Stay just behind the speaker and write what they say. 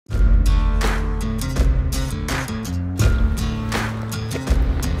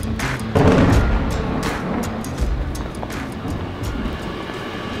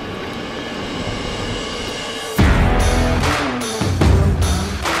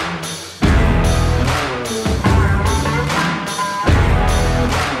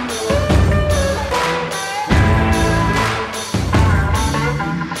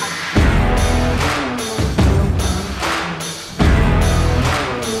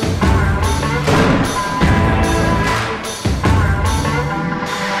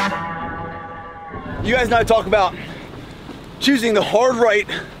guys know I talk about choosing the hard right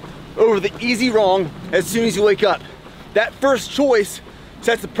over the easy wrong as soon as you wake up. That first choice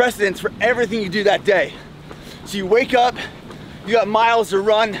sets the precedence for everything you do that day. So you wake up, you got miles to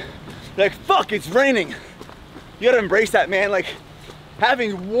run, you're like, fuck, it's raining. You gotta embrace that, man. Like,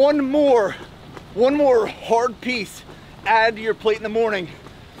 having one more hard piece added to your plate in the morning,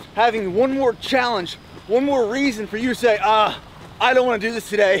 having one more challenge, one more reason for you to say, I don't wanna do this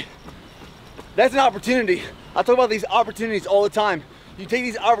today. That's an opportunity. I talk about these opportunities all the time. You take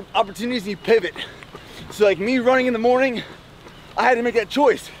these opportunities and you pivot. So like me running in the morning, I had to make that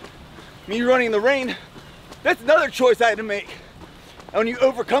choice. Me running in the rain, that's another choice I had to make. And when you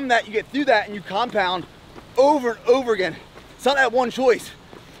overcome that, you get through that and you compound over and over again. It's not that one choice.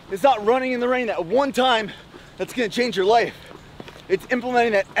 It's not running in the rain that one time that's gonna change your life. It's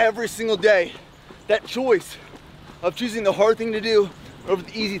implementing that every single day. That choice of choosing the hard thing to do over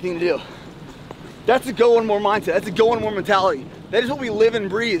the easy thing to do. That's a go one more mindset. That's a go one more mentality. That is what we live and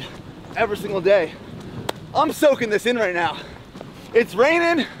breathe every single day. I'm soaking this in right now. It's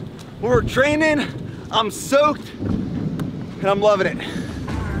raining, we're training, I'm soaked, and I'm loving it.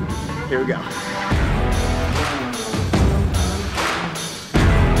 Here we go.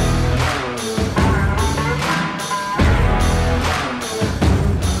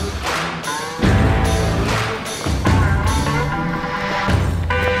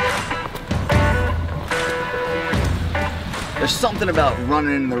 There's something about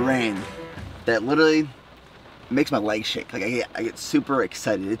running in the rain that literally makes my legs shake. Like I get super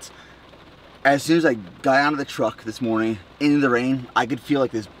excited. It's as soon as I got out of the truck this morning into the rain, I could feel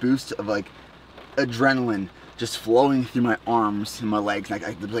like this boost of like adrenaline just flowing through my arms and my legs. Like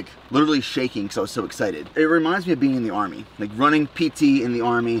I was like literally shaking because I was so excited. It reminds me of being in the army, like running PT in the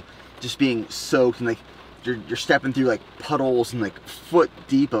army, just being soaked and like you're stepping through like puddles and like foot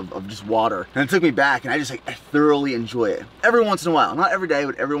deep of just water. And it took me back and I thoroughly enjoy it. Every once in a while, not every day,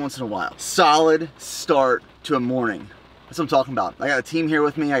 but every once in a while. Solid start to a morning. That's what I'm talking about. I got a team here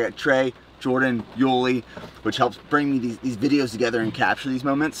with me. I got Trey, Jordan, Yuli, which helps bring me these videos together and capture these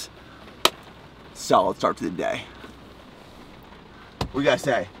moments. Solid start to the day. What do you guys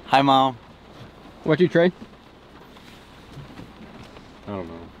say? Hi, Mom. What you, Trey? I don't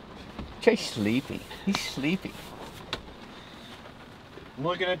know. Trey's sleepy. He's sleepy.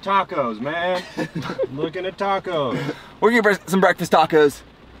 Looking at tacos, man. Looking at tacos. We're gonna get some breakfast tacos.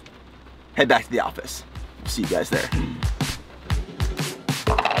 Head back to the office. See you guys there.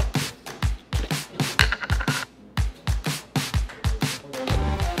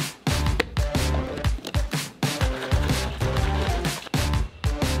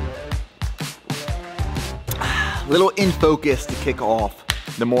 Little in focus to kick off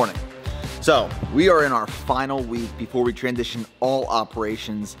the morning. So we are in our final week before we transition all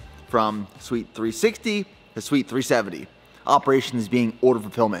operations from Suite 360 to Suite 370. Operations being order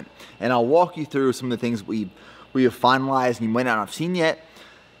fulfillment. And I'll walk you through some of the things we have finalized and you might not have seen yet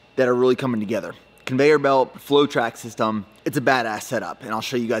that are really coming together. Conveyor belt, flow track system, it's a badass setup and I'll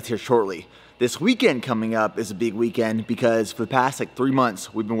show you guys here shortly. This weekend coming up is a big weekend because for the past like 3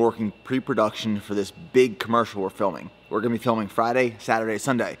 months, we've been working pre-production for this big commercial we're filming. We're gonna be filming Friday, Saturday,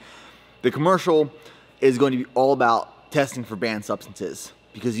 Sunday. The commercial is going to be all about testing for banned substances.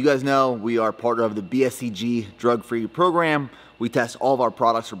 Because you guys know we are part of the BSCG drug-free program. We test all of our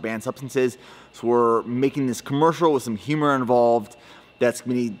products for banned substances. So we're making this commercial with some humor involved that's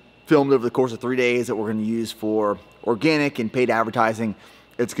gonna be filmed over the course of 3 days that we're gonna use for organic and paid advertising.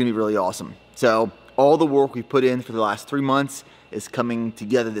 It's gonna be really awesome. So all the work we've put in for the last 3 months is coming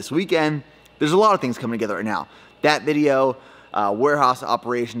together this weekend. There's a lot of things coming together right now. That video, warehouse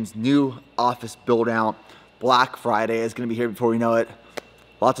operations, new office build out, Black Friday is gonna be here before we know it.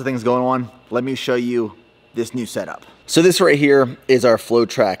 Lots of things going on. Let me show you this new setup. So this right here is our flow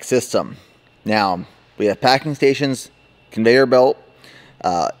track system. Now, we have packing stations, conveyor belt.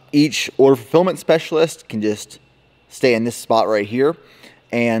 Each order fulfillment specialist can just stay in this spot right here.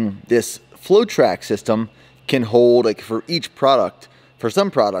 And this flow track system can hold, like for each product, for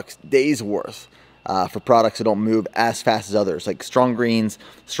some products, days worth. For products that don't move as fast as others, like strong greens,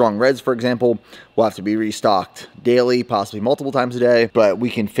 strong reds, for example, will have to be restocked daily, possibly multiple times a day, but we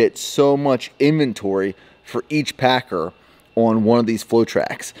can fit so much inventory for each packer on one of these flow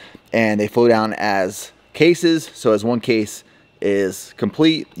tracks. And they flow down as cases, so as one case is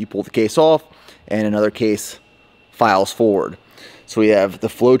complete, you pull the case off, and another case files forward. So we have the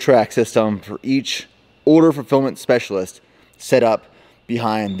flow track system for each order fulfillment specialist set up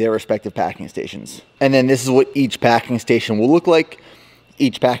behind their respective packing stations. And then this is what each packing station will look like.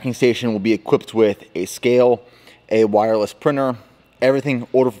 Each packing station will be equipped with a scale, a wireless printer, everything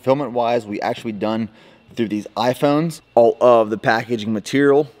order fulfillment wise we actually done through these iPhones. All of the packaging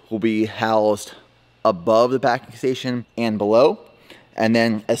material will be housed above the packing station and below. And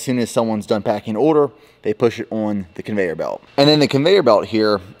then as soon as someone's done packing an order, they push it on the conveyor belt. And then the conveyor belt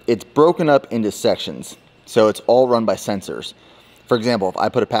here, it's broken up into sections. So it's all run by sensors. For example, if I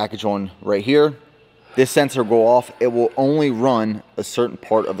put a package on right here, this sensor will go off. It will only run a certain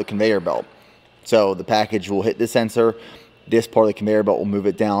part of the conveyor belt. So the package will hit this sensor. This part of the conveyor belt will move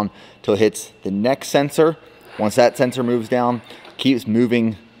it down till it hits the next sensor. Once that sensor moves down, keeps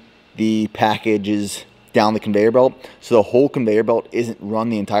moving the packages down the conveyor belt. So the whole conveyor belt isn't run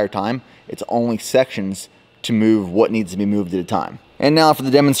the entire time. It's only sections to move what needs to be moved at a time. And now for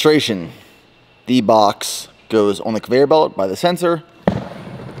the demonstration. The box goes on the conveyor belt by the sensor,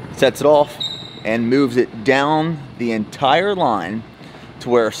 sets it off, and moves it down the entire line to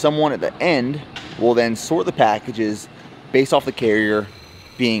where someone at the end will then sort the packages based off the carrier,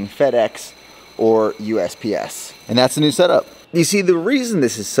 being FedEx or USPS. And that's the new setup. You see, the reason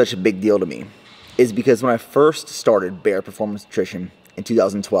this is such a big deal to me is because when I first started Bear Performance Nutrition in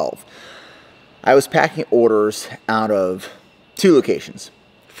 2012, I was packing orders out of 2 locations.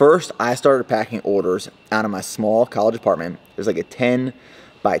 First, I started packing orders out of my small college apartment. It was like a 10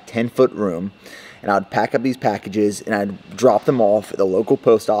 by 10 foot room. And I'd pack up these packages and I'd drop them off at the local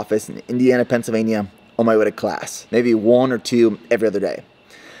post office in Indiana, Pennsylvania on my way to class. Maybe 1 or 2 every other day.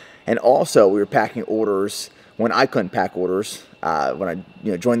 And also we were packing orders when I couldn't pack orders, when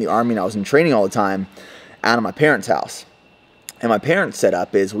I joined the Army and I was in training all the time, out of my parents' house. And my parents'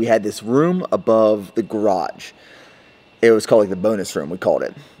 setup is we had this room above the garage. It was called like the bonus room, we called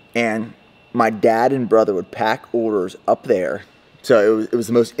it. And my dad and brother would pack orders up there. So it was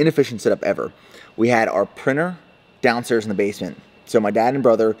the most inefficient setup ever. We had our printer downstairs in the basement. So my dad and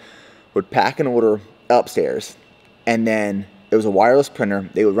brother would pack an order upstairs, and then it was a wireless printer.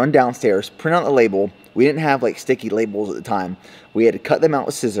 They would run downstairs, print out the label. We didn't have like sticky labels at the time. We had to cut them out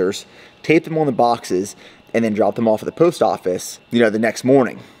with scissors, tape them on the boxes, and then drop them off at the post office, the next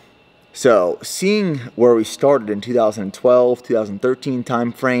morning. So seeing where we started in 2012, 2013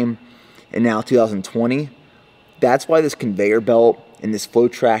 time frame, and now 2020, that's why this conveyor belt and this flow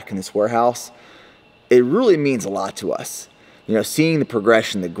track and this warehouse, it really means a lot to us. Seeing the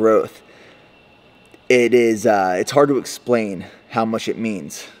progression, the growth, it's hard to explain how much it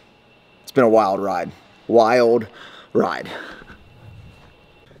means. It's been a wild ride. Wild ride.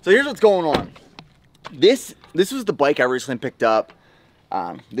 So here's what's going on. This was the bike I recently picked up,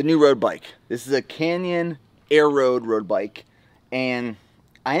 the new road bike. This is a Canyon Air road bike, and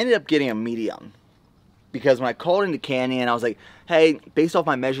I ended up getting a medium because when I called into Canyon, I was like, hey, based off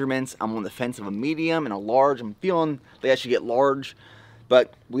my measurements, I'm on the fence of a medium and a large. I'm feeling like I should get large,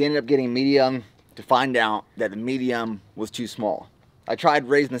 but we ended up getting medium to find out that the medium was too small. I tried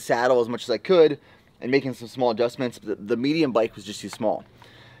raising the saddle as much as I could and making some small adjustments, but the medium bike was just too small.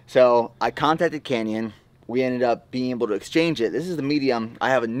 So I contacted Canyon. We ended up being able to exchange it. This is the medium. I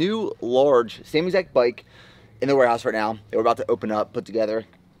have a new large, same exact bike in the warehouse right now. They were about to open up, put together.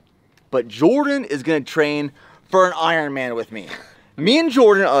 But Jordan is gonna train for an Ironman with me. Me and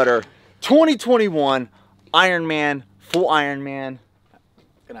Jordan Utter, 2021 Ironman, full Ironman.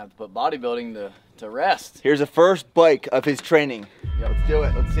 Gonna have to put bodybuilding to rest. Here's the first bike of his training. Yep. Let's do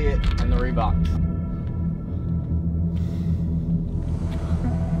it, let's see it. And the Reeboks.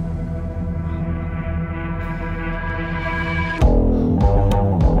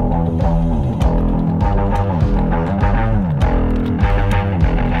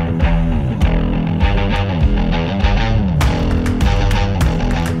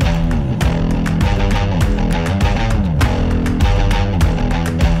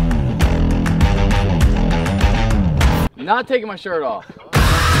 Not taking my shirt off.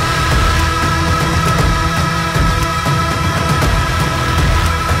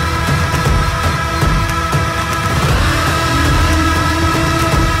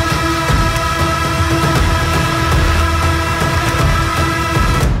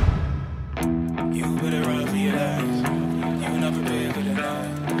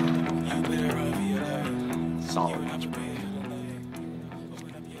 Solid.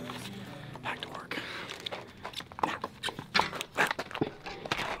 Back to work.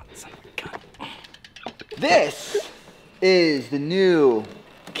 This is the new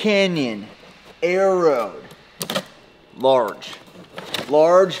Canyon Air Road. Large.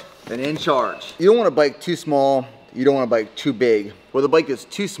 Large and in charge. You don't want a bike too small. You don't want a bike too big. Where the bike is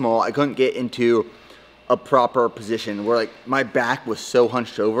too small, I couldn't get into a proper position where like my back was so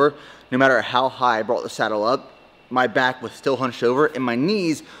hunched over. No matter how high I brought the saddle up, my back was still hunched over and my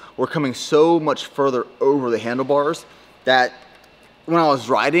knees were coming so much further over the handlebars that when I was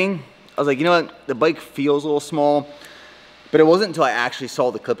riding, was like, you know what, the bike feels a little small, but it wasn't until I actually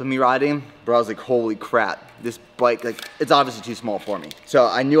saw the clip of me riding, where I was like, holy crap, this bike, like, it's obviously too small for me. So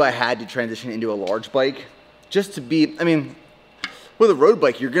I knew I had to transition into a large bike just to be, I mean, with a road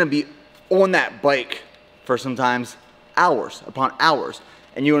bike, you're gonna be on that bike for sometimes hours upon hours,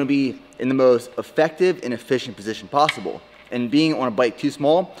 and you wanna be in the most effective and efficient position possible. And being on a bike too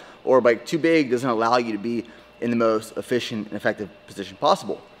small or a bike too big doesn't allow you to be in the most efficient and effective position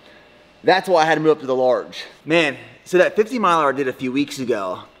possible. That's why I had to move up to the large. Man, so that 50 miler I did a few weeks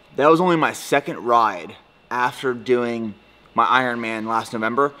ago, that was only my second ride after doing my Ironman last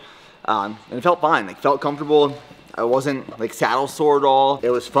November. And it felt fine, like felt comfortable. I wasn't like saddle sore at all. It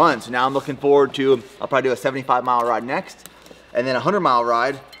was fun. So now I'm looking forward to, I'll probably do a 75-mile ride next, and then a 100-mile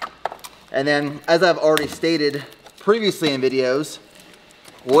ride. And then, as I've already stated previously in videos,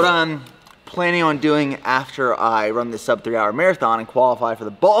 what I'm planning on doing after I run this sub 3-hour marathon and qualify for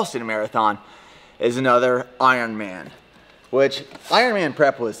the Boston Marathon is another Ironman, which Ironman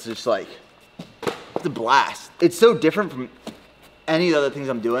prep was just like, it's a blast. It's so different from any of the other things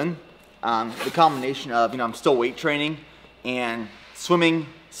I'm doing. The combination of, you know, I'm still weight training and swimming,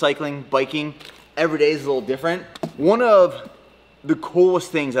 cycling, biking, every day is a little different. One of the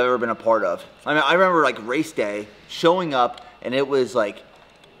coolest things I've ever been a part of. I mean, I remember like race day, showing up, and it was like,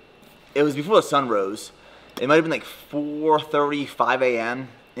 it was before the sun rose. It might have been like 4:30, 5 a.m.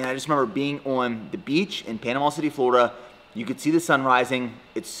 And I just remember being on the beach in Panama City, Florida. You could see the sun rising.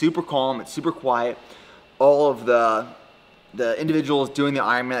 It's super calm, it's super quiet. All of the individuals doing the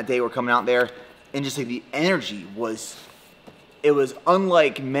Ironman that day were coming out there, and just like the energy was, it was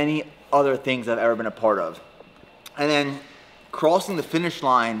unlike many other things I've ever been a part of. And then crossing the finish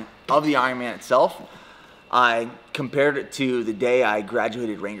line of the Ironman itself, I compared it to the day I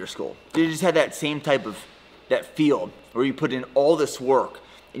graduated Ranger School. It just had that same type of, that feel where you put in all this work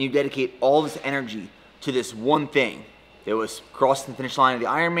and you dedicate all this energy to this one thing. It was crossing the finish line of the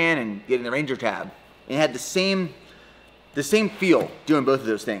Ironman and getting the Ranger tab. And it had the same feel doing both of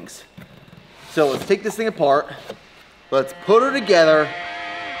those things. So let's take this thing apart, let's put her together,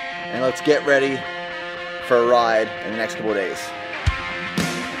 and let's get ready for a ride in the next couple of days.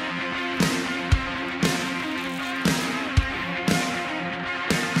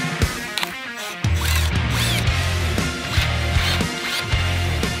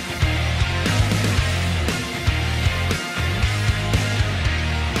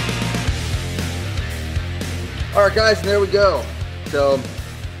 All right, guys, and there we go. So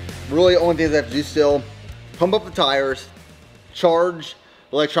really only things I have to do still, pump up the tires, charge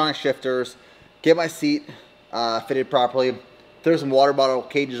the electronic shifters, get my seat fitted properly, throw some water bottle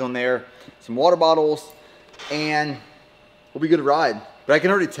cages on there, some water bottles, and we'll be good to ride. But I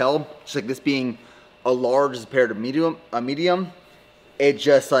can already tell, just like this being a large as compared to a medium, it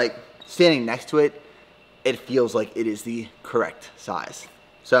just like standing next to it, it feels like it is the correct size.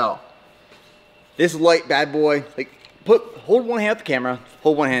 So this light bad boy, like hold one hand at the camera,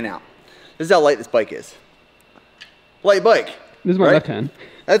 hold one hand out. This is how light this bike is. Light bike. This is my left hand.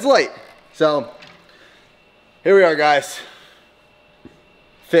 That's light. So here we are, guys.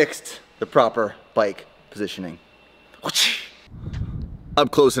 Fixed the proper bike positioning.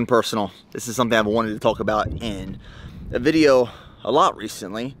 Up close and personal. This is something I've wanted to talk about in a video a lot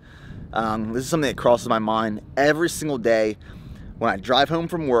recently. This is something that crosses my mind every single day when I drive home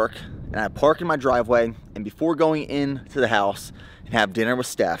from work and I park in my driveway, and before going into the house and have dinner with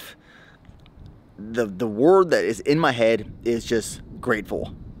Steph, the word that is in my head is just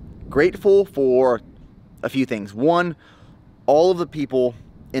grateful. Grateful for a few things. One, all of the people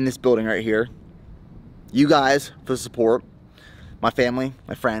in this building right here, you guys for the support, my family,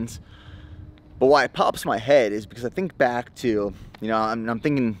 my friends. But why it pops in my head is because I think back to, you know, I'm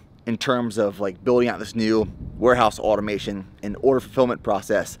thinking in terms of like building out this new warehouse automation and order fulfillment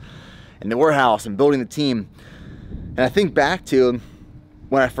process in the warehouse and building the team. And I think back to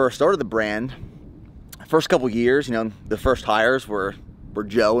when I first started the brand, first couple years, you know, the first hires were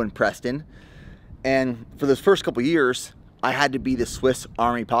Joe and Preston. And for those first couple years, I had to be the Swiss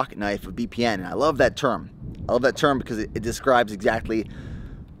Army pocket knife of BPN. And I love that term. I love that term because it describes exactly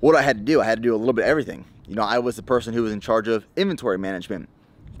what I had to do. I had to do a little bit of everything. You know, I was the person who was in charge of inventory management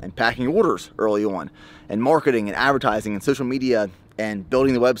and packing orders early on, and marketing and advertising and social media and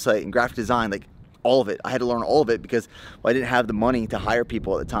building the website and graphic design, like all of it. I had to learn all of it because I didn't have the money to hire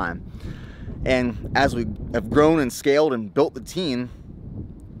people at the time. And as we have grown and scaled and built the team,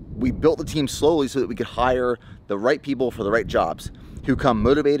 we built the team slowly so that we could hire the right people for the right jobs, who come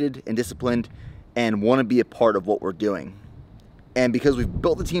motivated and disciplined and want to be a part of what we're doing. And because we've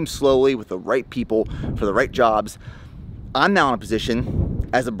built the team slowly with the right people for the right jobs, I'm now in a position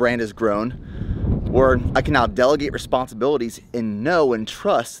as the brand has grown, where I can now delegate responsibilities and know and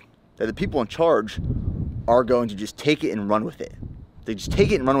trust that the people in charge are going to just take it and run with it. They just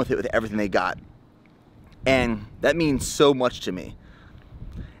take it and run with it with everything they got. And that means so much to me.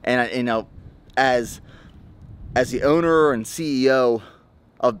 And you know, as the owner and CEO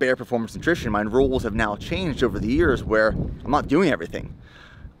of Bear Performance Nutrition, my roles have now changed over the years where I'm not doing everything.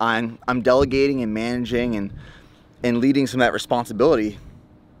 I'm delegating and managing and leading some of that responsibility.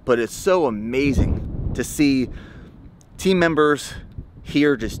 But it's so amazing to see team members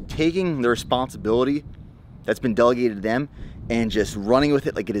here just taking the responsibility that's been delegated to them and just running with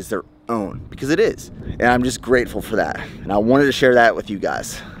it like it is their own, because it is. And I'm just grateful for that. And I wanted to share that with you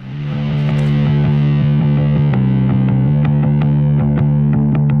guys.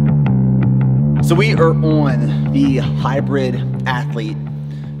 So we are on the hybrid athlete,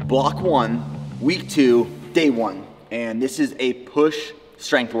 block 1, week 2, day 1. And this is a push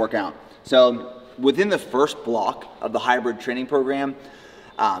strength workout. So within the first block of the hybrid training program,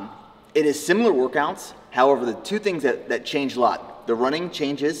 it is similar workouts. However, the two things that change a lot, the running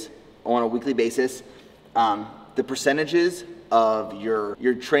changes on a weekly basis. The percentages of your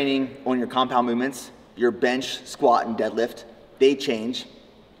training on your compound movements, your bench, squat, and deadlift, they change.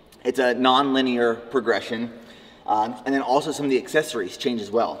 It's a non-linear progression. And then also some of the accessories change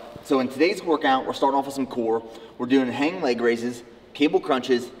as well. So in today's workout, we're starting off with some core. We're doing hang leg raises, cable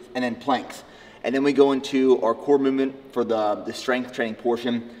crunches, and then planks. And then we go into our core movement for the strength training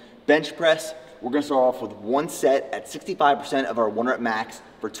portion. Bench press, we're gonna start off with one set at 65% of our 1 rep max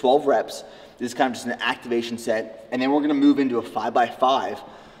for 12 reps. This is kind of just an activation set. And then we're gonna move into a 5x5,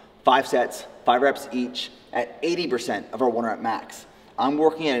 5 sets, 5 reps each at 80% of our 1 rep max. I'm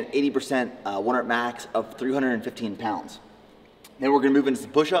working at an 80% 1 rep max of 315 pounds. Then we're gonna move into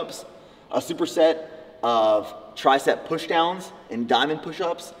some push-ups, a superset of tricep push-downs and diamond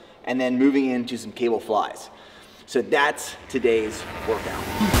push-ups, and then moving into some cable flies. So that's today's workout.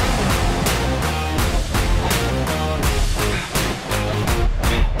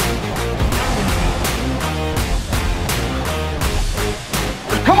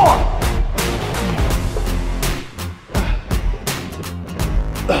 Come on!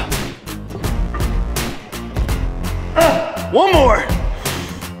 One more!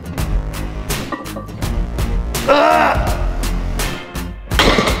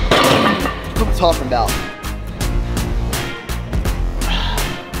 What I'm talking about.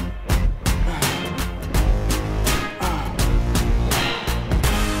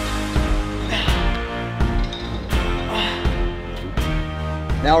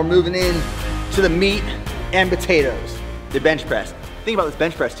 Now we're moving in to the meat and potatoes, the bench press. Think about this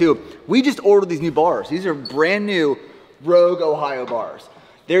bench press too. We just ordered these new bars. These are brand new Rogue Ohio bars.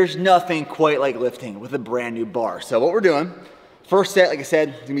 There's nothing quite like lifting with a brand new bar. So what we're doing, first set, like I said,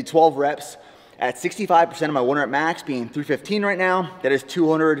 is gonna be 12 reps at 65% of my 1 rep max, being 315 right now. That is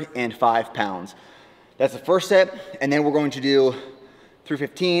 205 pounds. That's the first set. And then we're going to do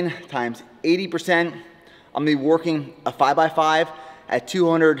 315 times 80%. I'm gonna be working a 5x5 at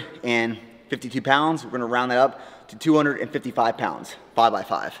 252 pounds. We're gonna round that up to 255 pounds,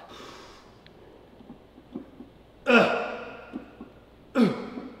 5x5.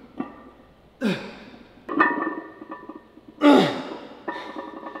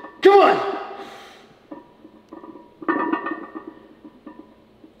 Come on!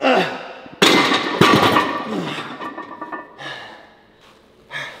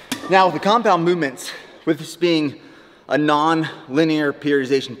 Now with the compound movements, with this being a non-linear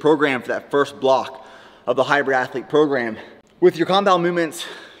periodization program for that first block of the hybrid athlete program, with your compound movements,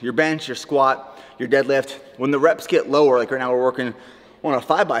 your bench, your squat, your deadlift, when the reps get lower, like right now we're working on a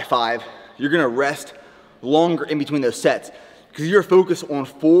 5x5, you're gonna rest longer in between those sets because you're focused on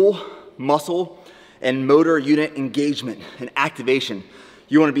full muscle and motor unit engagement and activation.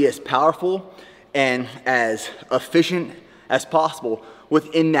 You wanna be as powerful and as efficient as possible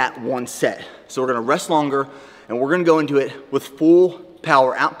within that one set. So we're gonna rest longer and we're gonna go into it with full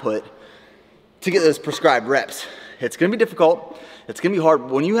power output to get those prescribed reps. It's gonna be difficult, it's gonna be hard.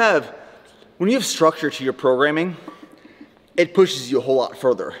 When you have structure to your programming, it pushes you a whole lot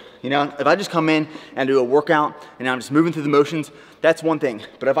further. You know, if I just come in and do a workout and I'm just moving through the motions, that's one thing.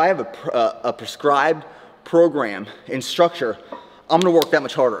 But if I have a prescribed program and structure, I'm gonna work that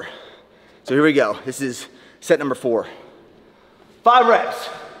much harder. So here we go. This is set number 4. 5 reps.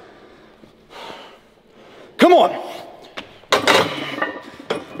 Come on.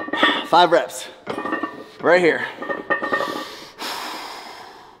 5 reps. Right here.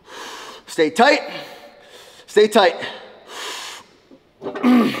 Stay tight. Stay tight.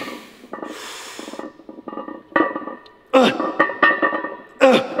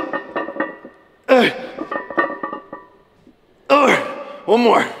 one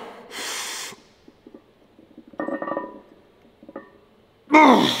more.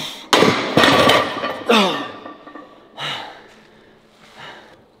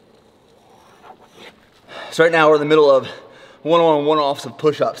 So right now we're in the middle of one-on, one-offs of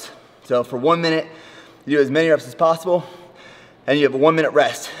push-ups. So for 1 minute, you do as many reps as possible, and you have a 1 minute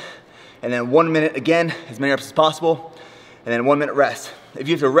rest. And then 1 minute again, as many reps as possible, and then 1 minute rest. If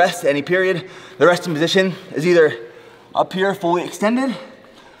you have to rest any period, the resting position is either up here fully extended,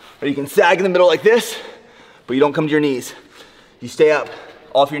 or you can sag in the middle like this, but you don't come to your knees. You stay up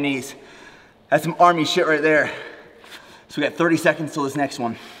off your knees. That's some army shit right there. So we got 30 seconds till this next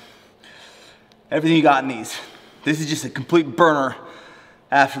one. Everything you got in these. This is just a complete burner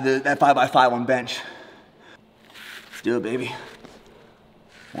after that 5x5 on bench. Let's do it, baby.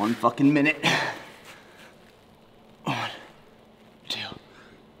 1 fucking minute. 1, 2,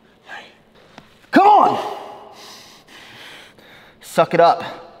 3. Come on! Suck it up.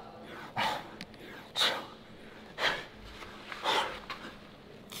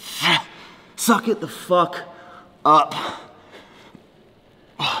 Suck it the fuck up.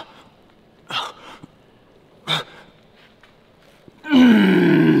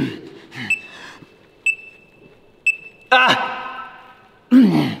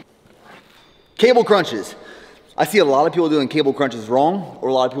 Cable crunches. I see a lot of people doing cable crunches wrong, or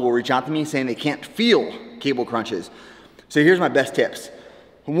a lot of people reach out to me saying they can't feel cable crunches. So here's my best tips.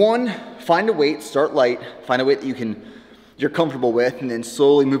 1, find a weight, start light, find a weight that you're comfortable with, and then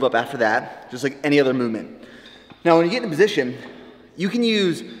slowly move up after that, just like any other movement. Now when you get in a position, you can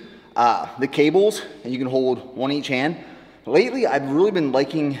use the cables, and you can hold one in each hand. Lately, I've really been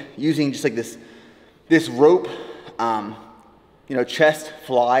liking using just like this rope, chest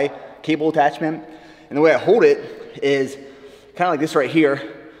fly cable attachment. And the way I hold it is kind of like this right here.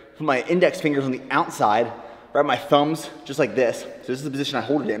 Put my index fingers on the outside, wrap my thumbs just like this. So this is the position I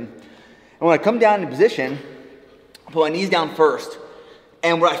hold it in. And when I come down in position, I put my knees down first.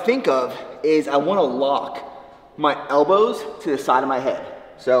 And what I think of is I want to lock my elbows to the side of my head.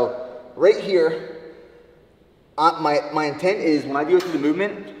 So right here, my intent is when I go through the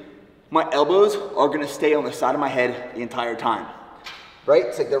movement, my elbows are going to stay on the side of my head the entire time. Right?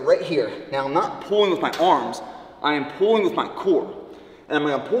 It's like they're right here. Now I'm not pulling with my arms, I am pulling with my core. And I'm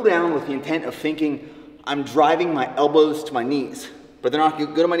gonna pull down with the intent of thinking I'm driving my elbows to my knees. But they're not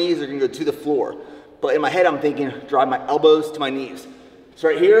gonna go to my knees, they're gonna go to the floor. But in my head I'm thinking, drive my elbows to my knees. So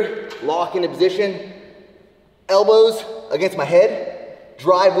right here, lock into position, elbows against my head,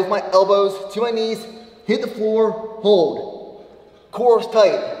 drive with my elbows to my knees, hit the floor, hold. Core is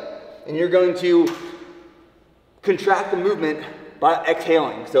tight. And you're going to contract the movement by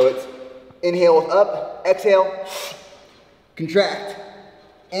exhaling. So it's inhale with up, exhale, contract.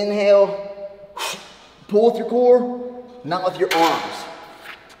 Inhale, pull with your core, not with your arms.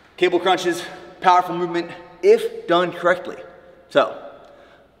 Cable crunches, powerful movement if done correctly. So,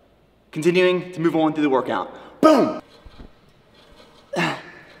 continuing to move on through the workout. Boom!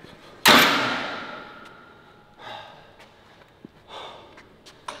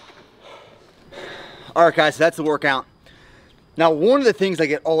 All right, guys, so that's the workout. Now, one of the things I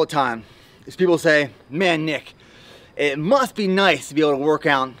get all the time is people say, man, Nick, it must be nice to be able to work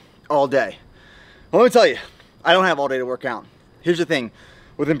out all day. Well, let me tell you, I don't have all day to work out. Here's the thing.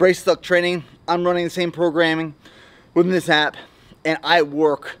 With Embrace Stuck Training, I'm running the same programming within this app, and I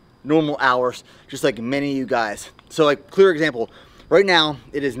work normal hours, just like many of you guys. So, like, clear example, right now,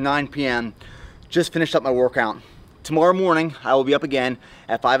 it is 9 p.m., just finished up my workout. Tomorrow morning, I will be up again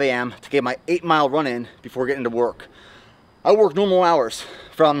at 5 a.m. to get my 8-mile run in before getting to work. I work normal hours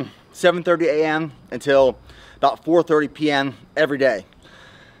from 7:30 a.m. until about 4:30 p.m. every day.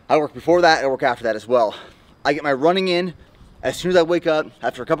 I work before that, I work after that as well. I get my running in as soon as I wake up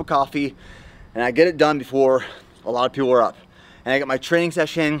after a cup of coffee, and I get it done before a lot of people are up. And I get my training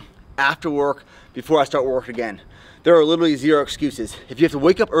session after work before I start work again. There are literally zero excuses. If you have to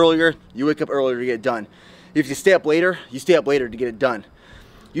wake up earlier, you wake up earlier to get it done. If you stay up later, you stay up later to get it done.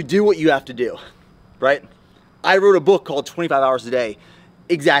 You do what you have to do, right? I wrote a book called 25 Hours a Day,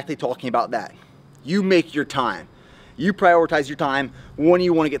 exactly talking about that. You make your time. You prioritize your time when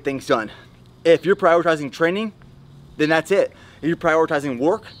you want to get things done. If you're prioritizing training, then that's it. If you're prioritizing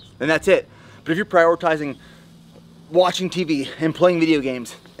work, then that's it. But if you're prioritizing watching TV and playing video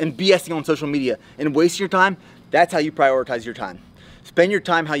games and BSing on social media and wasting your time, that's how you prioritize your time. Spend your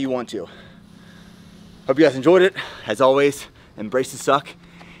time how you want to. Hope you guys enjoyed it. As always, embrace the suck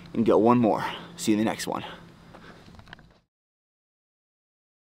and go one more. See you in the next one.